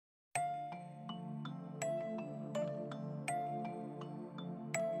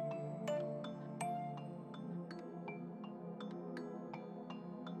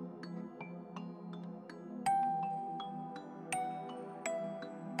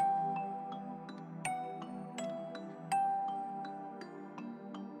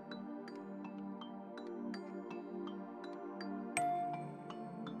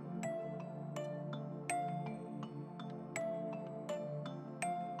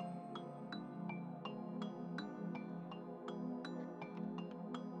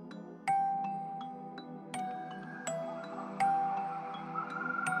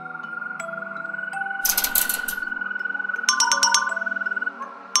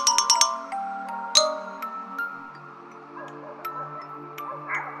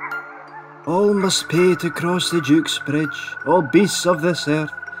All must pay to cross the Duke's Bridge, all beasts of this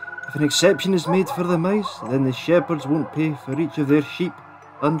earth. If an exception is made for the mice, then the shepherds won't pay for each of their sheep.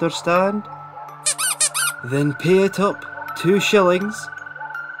 Understand? Then pay it up, 2 shillings.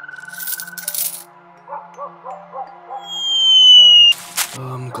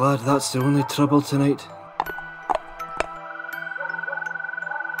 Oh, I'm glad that's the only trouble tonight.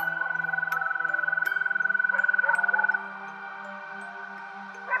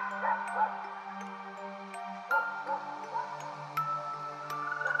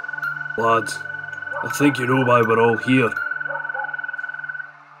 Lads, I think you know why we're all here.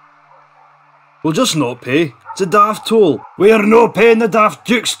 We'll just not pay. It's a daft toll. We're no paying the daft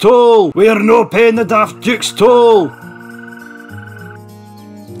Duke's toll. We're no paying the daft Duke's toll.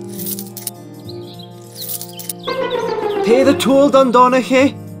 Pay the toll,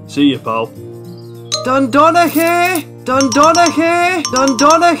 Dundonnachie. See you, pal. Dundonnachie! Dundonnachie!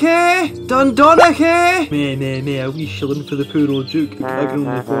 Dundonnachie! Dundonnachie! Meh, a wee shilling for the poor old Duke. I can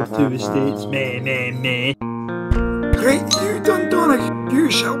only afford 2 estates. Meh. Great you, Dundonnachie, you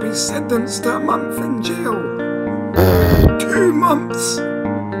shall be sentenced to a month in jail. 2 months. I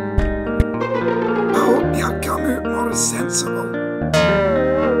hope you come out more sensible.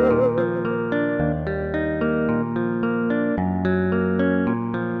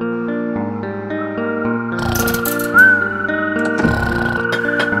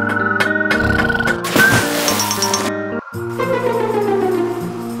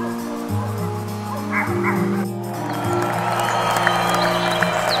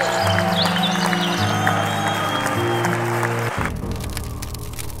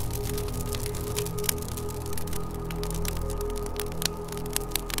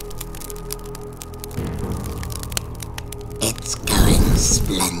 It's going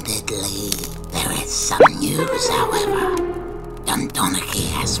splendidly. There is some news, however. Dundonnachie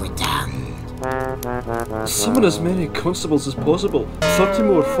has returned. Summon as many constables as possible. 30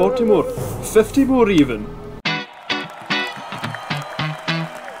 more, 40 more, 50 more even.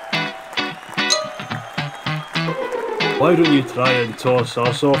 Why don't you try and toss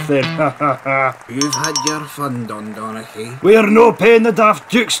us off then? You've had your fun, Dundonnachie. We're no paying the daft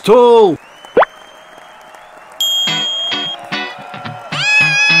Duke's toll!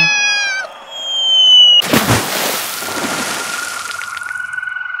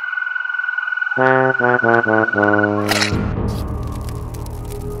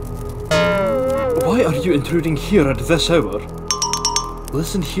 Why are you intruding here at this hour?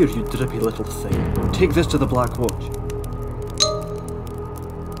 Listen here, you drippy little thing. Take this to the Black Watch.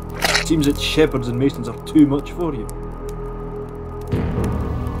 Seems that shepherds and masons are too much for you.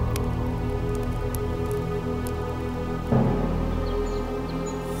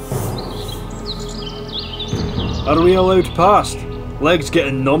 Are we allowed past? Legs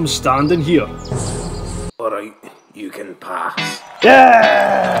getting numb standing here. Alright, you can pass.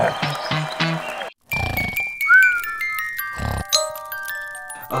 Yeah!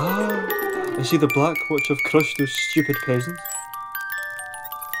 Ah, I see the Black Watch have crushed those stupid peasants.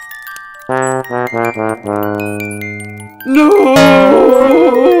 No!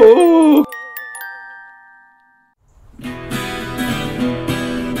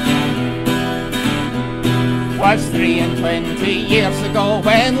 Was 23 years ago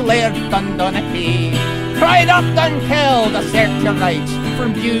when Laird Dundonnachie cried up Dunkeld, assert your rights,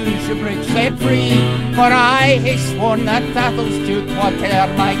 from Bridge set free. For I hae sworn that Atholl's Duke, whate'er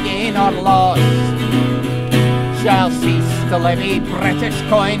my gain or loss, shall cease to levy British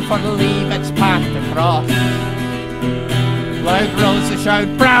coin for leave its path to cross. Loud rose the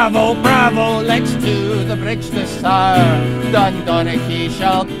shout, bravo, bravo, let's to the bridge this hour. Dundonnachie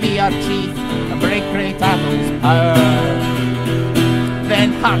shall be our chief and break great Atholl's power.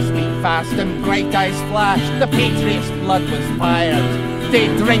 Then hearts beat fast and bright eyes flashed, the patriots' blood was fired. They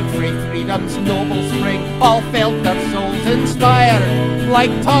drink free freedom's noble spring, all felt their souls inspired.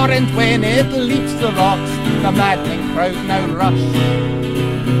 Like torrent when it leaps the rocks, the maddening crowd now rush.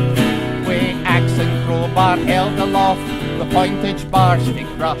 With axe and crowbar held aloft, the pointage bars they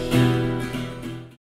crush.